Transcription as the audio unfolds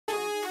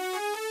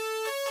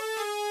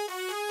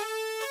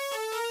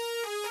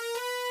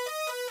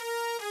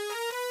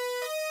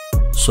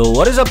So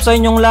what is up sa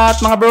inyong lahat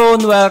mga bro,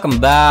 and welcome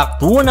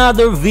back to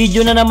another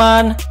video na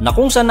naman na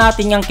kung saan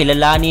natin ngang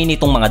kilalanin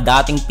itong mga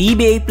dating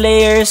PBA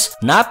players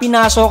na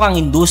pinasok ang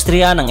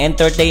industriya ng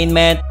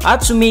entertainment at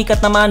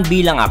sumikat naman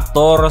bilang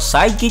aktor,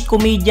 sidekick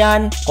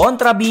comedian,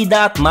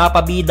 kontrabida at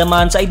mapabida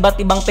man sa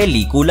iba't ibang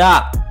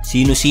pelikula.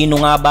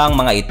 Sino-sino nga ba ang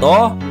mga ito?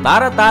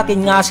 Para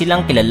tatin nga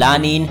silang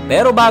kilalanin,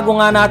 pero bago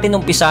nga natin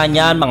umpisahan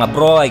yan mga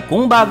bro ay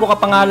kung bago ka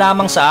pa nga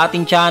lamang sa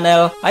ating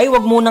channel ay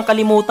huwag munang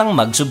kalimutang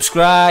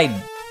mag-subscribe.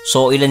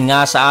 So ilan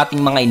nga sa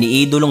ating mga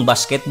iniidolong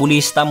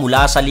basketballista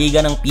mula sa liga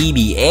ng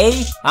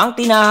PBA ang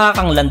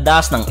tinahakang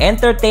landas ng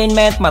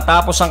entertainment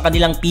matapos ang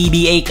kanilang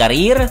PBA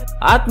career,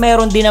 at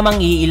meron din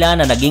namang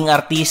iilan na naging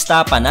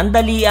artista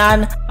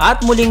panandalian at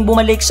muling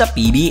bumalik sa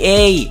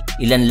PBA.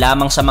 Ilan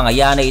lamang sa mga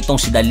yan ay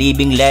itong si The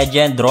Living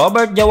Legend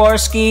Robert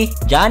Jaworski,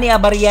 Johnny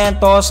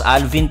Abarrientos,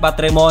 Alvin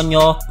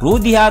Patrimonio,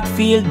 Rudy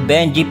Hatfield,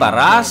 Benji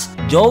Paras,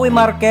 Joey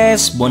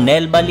Marquez,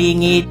 Bonel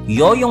Balingit,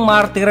 Yoyong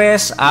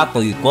Martires,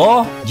 Atoy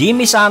Ko,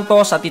 Jimmy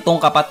Santos at itong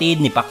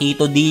kapatid ni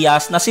Paquito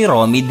Diaz na si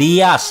Romy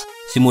Diaz.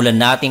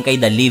 Simulan natin kay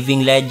The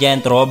Living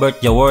Legend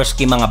Robert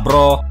Jaworski mga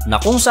bro, na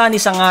kung saan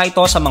isa nga ito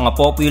sa mga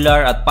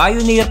popular at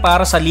pioneer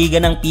para sa liga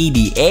ng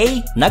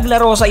PBA.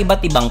 Naglaro sa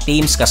iba't ibang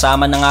teams,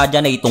 kasama na nga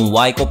dyan ay itong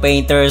Waiko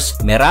Painters,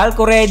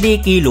 Meralco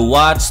Ready,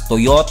 Kilowatts,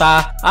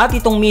 Toyota at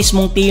itong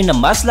mismong team na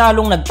mas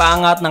lalong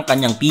nagpaangat ng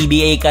kanyang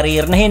PBA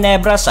career na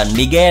Ginebra San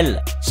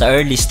Miguel. Sa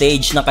early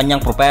stage ng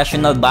kanyang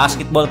professional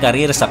basketball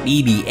career sa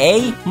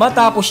PBA,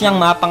 matapos niyang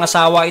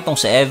mapangasawa itong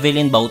si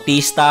Evelyn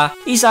Bautista,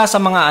 isa sa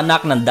mga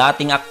anak ng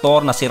dating aktor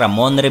na si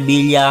Ramon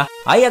Revilla,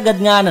 ay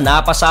agad nga na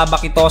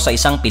napasabak ito sa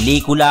isang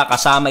pelikula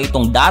kasama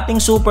itong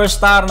dating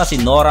superstar na si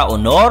Nora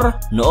Honor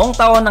noong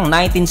taon ng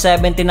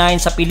 1979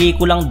 sa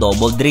pelikulang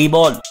Double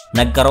Dribble.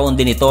 Nagkaroon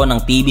din ito ng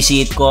TV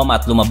sitcom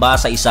at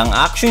lumabas sa isang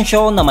action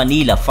show na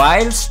Manila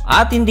Files,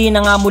 at hindi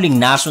na nga muling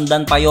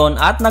nasundan pa yon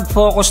at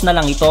nag-focus na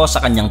lang ito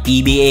sa kanyang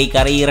PBA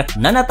career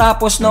na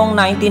natapos noong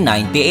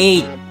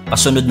 1998.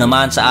 Pasunod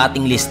naman sa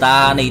ating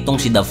listahan ay itong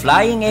si The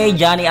Flying A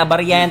Johnny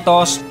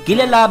Abarrientos,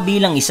 kilala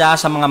bilang isa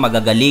sa mga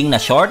magagaling na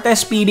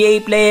shortest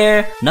PBA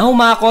player na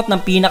humakot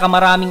ng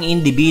pinakamaraming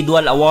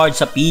individual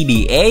awards sa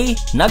PBA.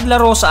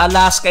 Naglaro sa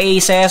Alaska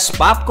Aces,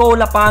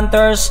 Popcola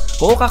Panthers,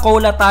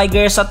 Coca-Cola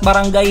Tigers at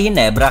Barangay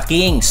Ginebra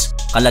Kings.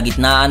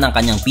 Kalagitnaan ng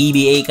kanyang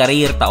PBA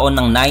career taon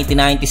ng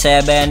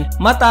 1997,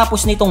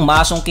 matapos nitong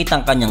masungkit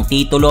ang kanyang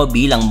titulo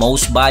bilang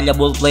Most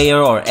Valuable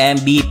Player or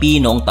MVP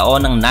noong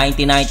taon ng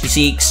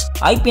 1996,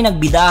 ay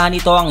pinagbidahan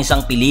ito ang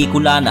isang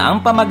pelikula na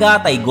ang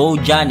pamagat ay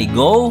Go Johnny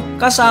Go,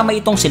 kasama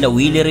itong sila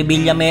Willie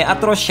Revillame at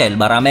Rochelle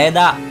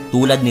Barameda.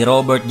 Tulad ni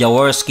Robert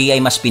Jaworski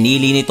ay mas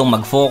pinili nitong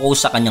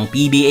mag-focus sa kanyang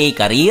PBA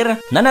career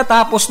na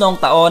natapos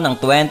noong taon ng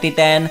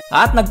 2010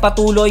 at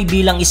nagpatuloy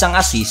bilang isang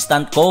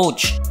assistant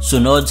coach.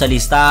 Sunod sa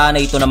listahan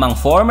ay ito namang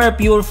former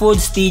Pure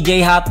Foods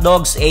TJ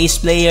Hotdogs ace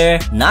player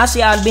na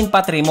si Alvin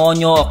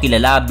Patrimonio, o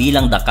kilala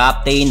bilang The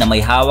Captain, na may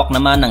hawak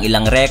naman ng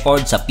ilang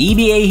record sa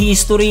PBA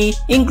history,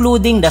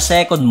 including the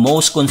second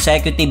most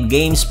consecutive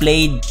games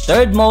played,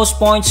 third most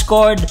points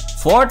scored,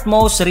 fourth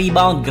most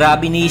rebound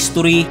grab in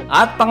history,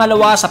 at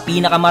pangalawa sa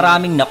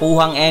pinakamaraming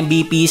nakuhang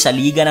MVP sa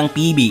liga ng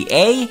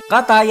PBA.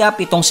 Katayap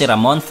itong si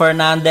Ramon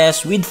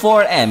Fernandez with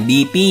 4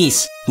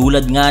 MVPs.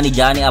 Tulad nga ni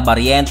Johnny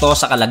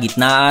Abarrientos sa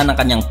kalagitnaan ng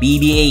kanyang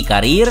PBA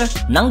career,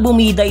 nang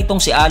bumida itong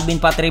si Alvin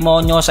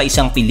Patrimonio sa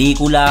isang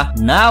pelikula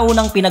na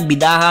unang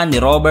pinagbidahan ni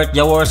Robert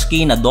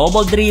Jaworski na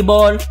Double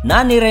Dribble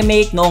na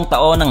ni-remake noong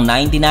taon ng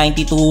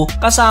 1992,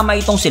 kasama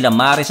itong sila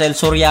Maricel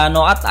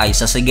Soriano at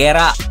Aiza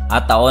Seguera.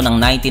 At taon ng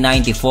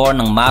 1994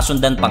 nang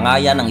masundan pa nga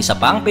yan ng isa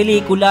pang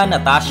pelikula na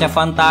Tasha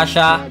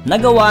Fantasia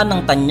na gawa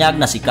ng tanyag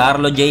na si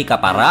Carlo J.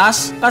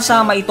 Caparas,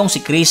 kasama itong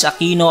si Chris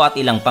Aquino at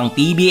ilang pang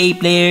PBA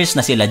players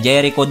na sila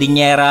Jericho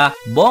Diniera,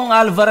 Bong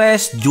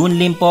Alvarez, Jun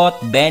Limpot,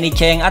 Benny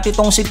Cheng at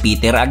itong si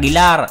Peter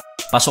Aguilar.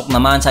 Pasok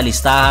naman sa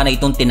listahan ay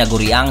itong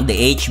tinaguriang The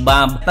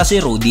H-Bomb na si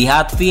Rudy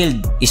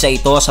Hatfield. Isa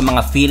ito sa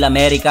mga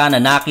Phil-America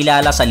na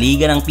nakilala sa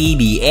liga ng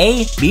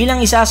PBA bilang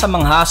isa sa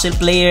mga hustle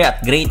player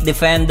at great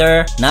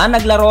defender na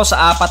naglaro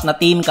sa 4 na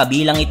team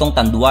kabilang itong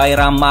Tanduay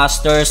Ram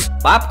Masters,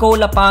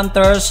 Popcola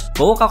Panthers,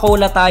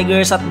 Coca-Cola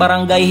Tigers at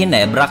Barangay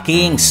Ginebra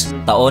Kings.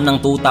 Taon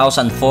ng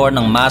 2004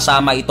 nang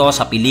masama ito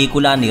sa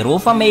pelikula ni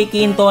Rufa May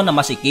Quinto na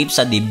Masikip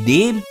sa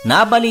Dibdib,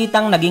 na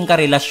balitang naging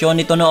karelasyon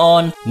nito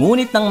noon,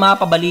 ngunit nang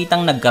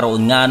mapabalitang nagkaroon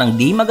nga ng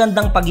di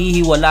magandang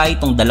paghihiwalay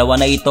itong dalawa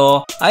na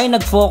ito, ay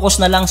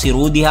nag-focus na lang si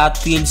Rudy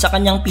Hatfield sa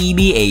kanyang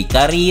PBA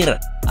career.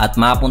 At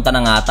mapunta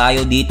na nga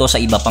tayo dito sa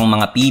iba pang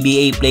mga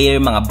PBA player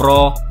mga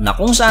bro, na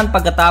kung saan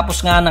pagkatapos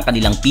nga ng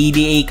kanilang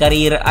PBA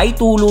career ay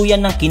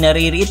tuluyan ng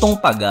kinarir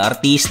itong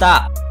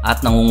pag-aartista.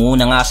 At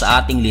nangunguna nga sa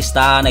ating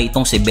listahan ay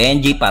itong si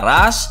Benji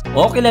Paras,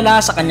 o kilala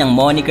sa kanyang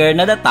moniker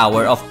na The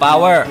Tower of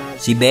Power.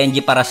 Si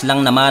Benji Paras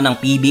lang naman ang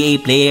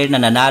PBA player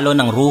na nanalo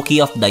ng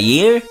Rookie of the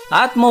Year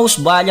at Most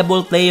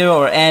Valuable Player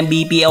or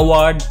MVP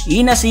award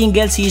in a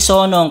single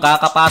season noong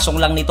kakapasok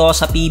lang nito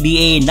sa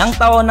PBA ng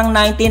taon ng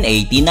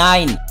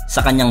 1989. Sa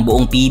kanyang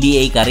buong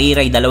PBA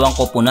career ay 2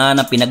 koponan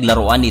ang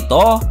pinaglaruan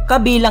nito,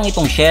 kabilang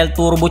itong Shell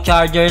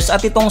Turbochargers at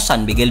itong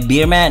San Miguel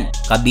Beermen.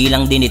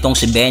 Kabilang din itong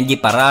si Benji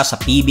para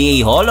sa PBA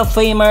Hall of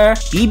Famer,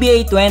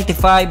 PBA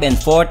 25 and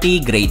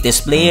 40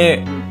 Greatest Player.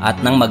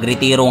 At nang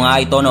magretiro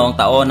nga ito noong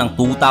taon ng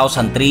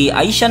 2003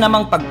 ay siya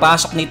namang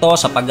pagpasok nito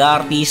sa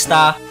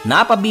Pag-Artista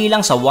na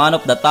pabilang sa one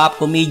of the top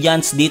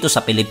comedians dito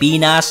sa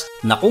Pilipinas,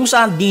 na kung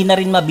saan di na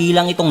rin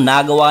mabilang itong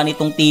nagawa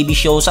nitong TV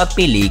shows at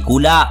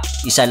pelikula.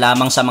 Isa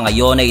lamang sa mga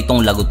yon ay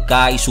itong Lagot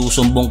Ka,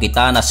 Isusumbong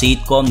Kita na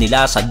sitcom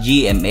nila sa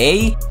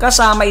GMA,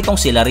 kasama itong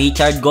sila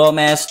Richard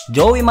Gomez,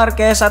 Joey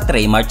Marquez at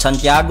Raymart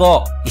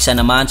Santiago. Isa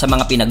naman sa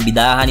mga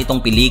pinagbidahan itong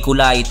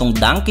pelikula ay itong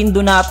Dunkin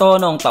Donato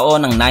noong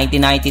taon ng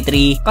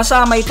 1993,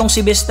 kasama itong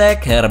si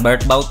Bistek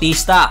Herbert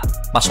Bautista.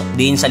 Pasok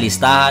din sa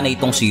listahan ay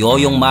itong si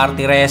Yoyong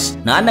Martires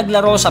na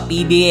naglaro sa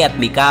PBA at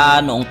Mika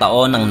noong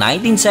taon ng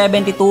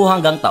 1972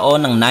 hanggang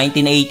taon ng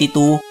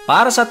 1982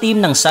 para sa team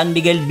ng San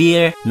Miguel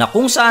Beer, na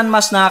kung saan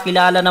mas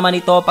nakilala naman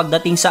ito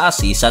pagdating sa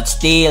assist at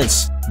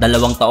steals. 2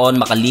 taon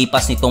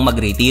makalipas nitong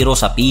magretiro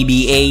sa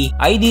PBA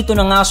ay dito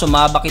na nga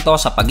sumabak ito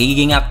sa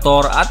pagiging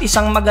aktor at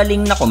isang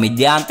magaling na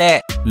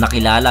komedyante.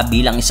 Nakilala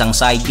bilang isang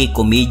sidekick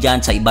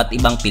comedian sa iba't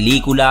ibang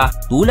pelikula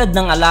tulad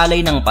ng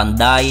Alalay ng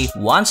Panday,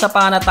 Once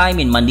Upon a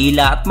Time in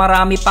Manila at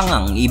marami pang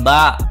ang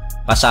iba.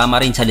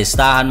 Kasama rin sa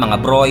listahan mga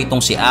bro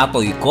itong si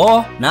Atoy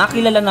Ko, na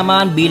kilala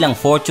naman bilang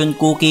Fortune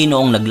Cookie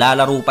noong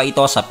naglalaro pa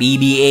ito sa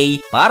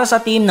PBA para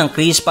sa team ng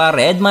Crispa,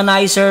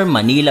 Redmanizer,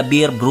 Manila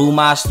Beer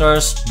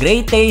Brewmasters,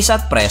 Great Taste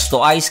at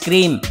Presto Ice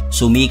Cream.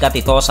 Sumikat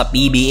ito sa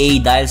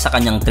PBA dahil sa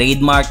kanyang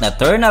trademark na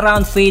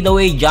turnaround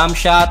fadeaway jump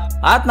shot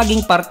at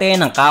naging parte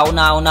ng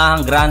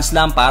kauna-unahang Grand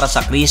Slam para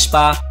sa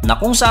Crispa, na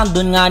kung saan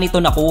dun nga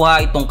nito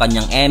nakuha itong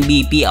kanyang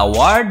MVP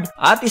award,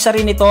 at isa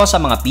rin ito sa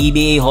mga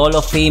PBA Hall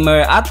of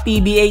Famer at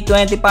PBA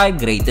 25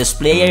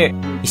 Greatest Player.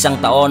 Isang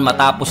taon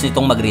matapos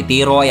nitong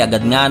magretiro ay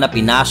agad nga na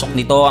pinasok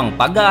nito ang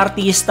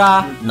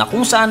Pag-Artista, na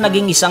kung saan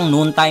naging isang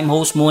noontime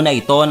host muna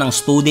ito ng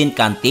student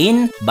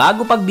canteen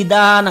bago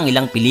pagbidahan ng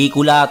ilang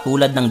pelikula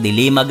tulad ng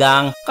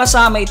Dilimagang,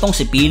 kasama itong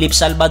si Philip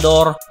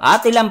Salvador,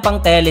 at ilang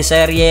pang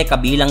teleserye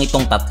kabilang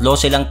itong Tatlo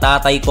Silang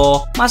Tatay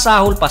Ko,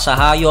 Masahol Pa Sa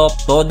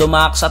Hayop, Todo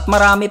Max at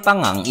marami pang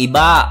ang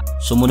iba.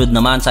 Sumunod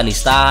naman sa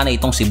listahan ay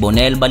itong si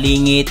Bonel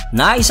Balingit,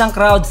 na isang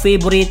crowd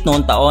favorite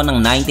noong taon ng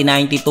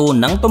 1992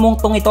 nang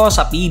tumungtong ito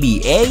sa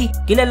PBA.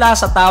 Kilala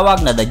sa tawag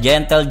na The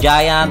Gentle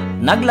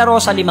Giant, naglaro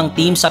sa 5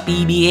 team sa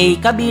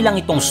PBA kabilang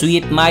itong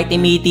Sweet Mighty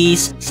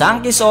Meaties,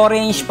 Sankis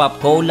Orange,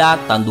 Pop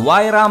Cola,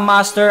 Tanduay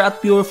Master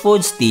at Pure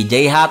Foods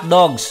TJ Hot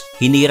Dogs.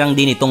 Hinirang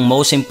din itong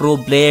Most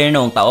Improved Player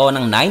noong taon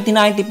ng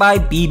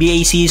 1995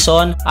 PBA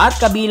season at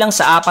kabilang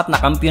sa 4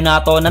 na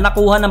kampyonato na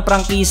nakuha ng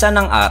prangkisa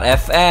ng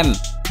RFM.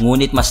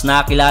 Ngunit mas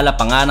nakilala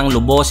pa nga ng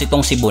lubos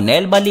itong si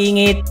Bonel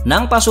Balingit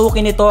nang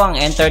pasukin ito ang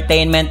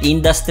entertainment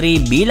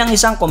industry bilang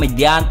isang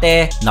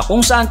komedyante, na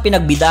kung saan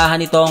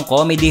pinagbidahan ito ang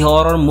comedy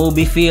horror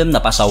movie film na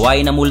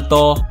Pasaway na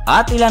Multo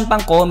at ilan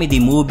pang comedy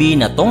movie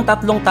na Tong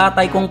Tatlong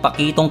Tatay Kong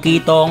Pakitong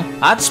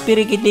Kitong at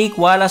Spirikitik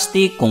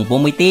Walastik Kung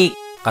Pumitik.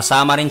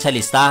 Kasama rin sa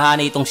listahan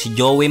ay itong si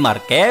Joey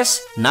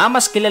Marquez, na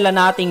mas kilala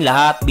nating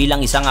lahat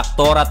bilang isang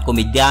aktor at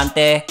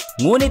komedyante,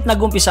 ngunit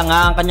nagumpisa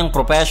nga ang kanyang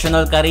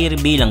professional career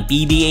bilang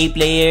PBA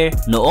player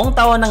noong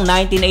taon ng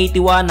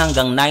 1981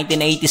 hanggang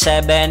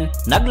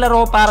 1987.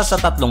 Naglaro para sa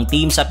 3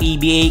 team sa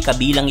PBA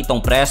kabilang itong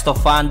Presto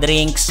Fun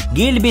Drinks,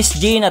 Gilbis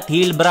Gin at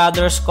Hill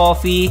Brothers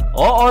Coffee,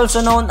 o also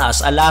known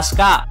as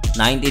Alaska.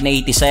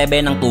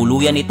 1987 ang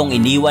tuluyan itong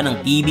iniwan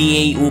ng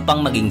PBA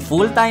upang maging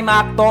full-time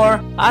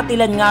actor, at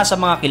ilan nga sa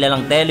mga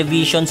kilalang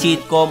television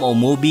sitcom o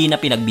movie na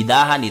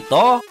pinagbidahan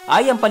nito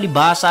ay ang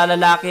Palibhasa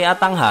Lalaki at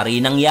Ang Hari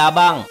ng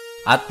Yabang.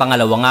 At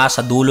pangalawa nga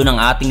sa dulo ng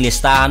ating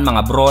listahan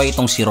mga bro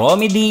itong si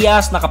Romy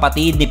Diaz na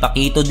kapatid ni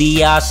Paquito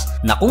Diaz,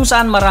 na kung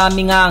saan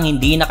marami nga ang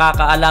hindi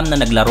nakakaalam na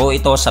naglaro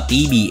ito sa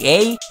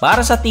PBA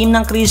para sa team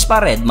ng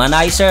Crispa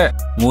Redmanizer.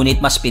 Ngunit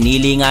mas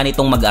pinili nga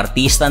nitong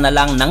mag-artista na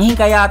lang nang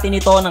hikayatin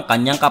ito ng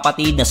kanyang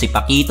kapatid na si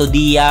Paquito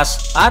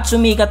Diaz, at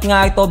sumikat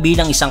nga ito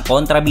bilang isang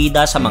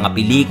kontrabida sa mga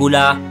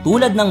pelikula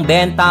tulad ng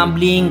Ben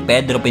Tumbling,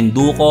 Pedro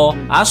Penduko,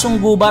 Asong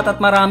Gubat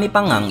at marami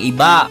pang ang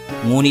iba.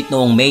 Ngunit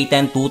noong May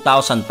 10,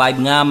 2005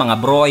 nga mga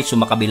bro ay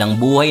sumakabilang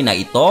buhay na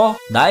ito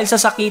dahil sa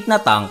sakit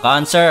na tongue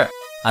cancer.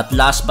 At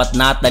last but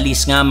not the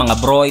least nga mga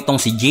bro itong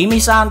si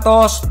Jimmy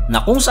Santos,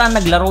 na kung saan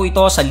naglaro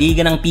ito sa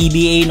liga ng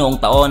PBA noong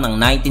taon ng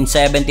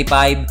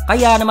 1975,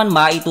 kaya naman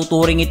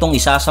maituturing itong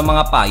isa sa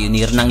mga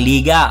pioneer ng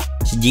liga.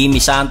 Si Jimmy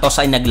Santos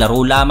ay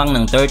naglaro lamang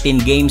ng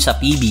 13 games sa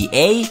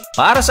PBA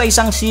para sa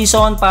isang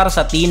season para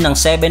sa team ng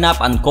 7up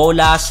and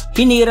Colas,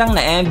 hinirang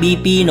na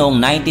MVP noong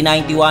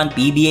 1991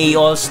 PBA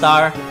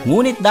All-Star.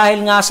 Ngunit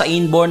dahil nga sa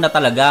inborn na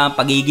talaga ang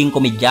pagiging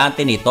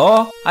komedyante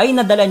nito, ay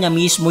nadala niya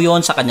mismo yon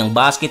sa kanyang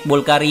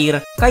basketball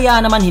career, kaya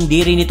naman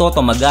hindi rin ito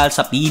tumagal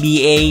sa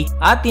PBA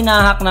at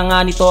tinahak na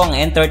nga nito ang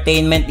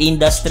entertainment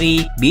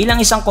industry bilang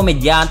isang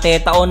komedyante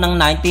taon ng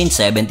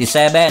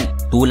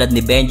 1977. Tulad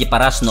ni Benji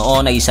Paras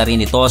noon ay isa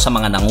rin ito sa sa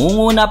mga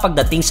nangunguna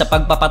pagdating sa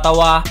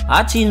pagpapatawa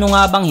at sino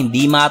nga bang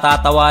hindi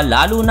matatawa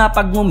lalo na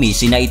pag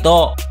ngumisi na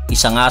ito.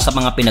 Isa nga sa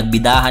mga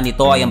pinagbidahan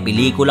nito ay ang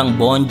pelikulang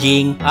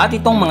Bonjing at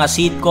itong mga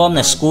sitcom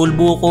na School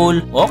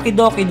Bukol,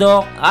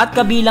 Okidokidok at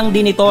kabilang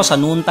din ito sa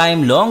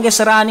noontime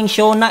longest running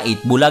show na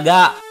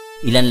Itbulaga.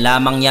 Ilan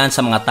lamang yan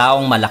sa mga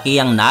taong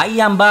malaki ang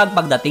naiambag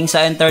pagdating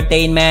sa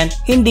entertainment,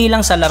 hindi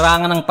lang sa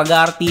larangan ng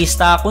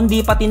pag-aartista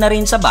kundi pati na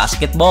rin sa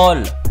basketball.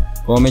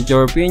 Comment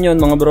your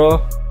opinion mga bro.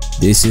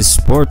 This is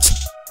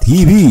Sports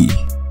TV.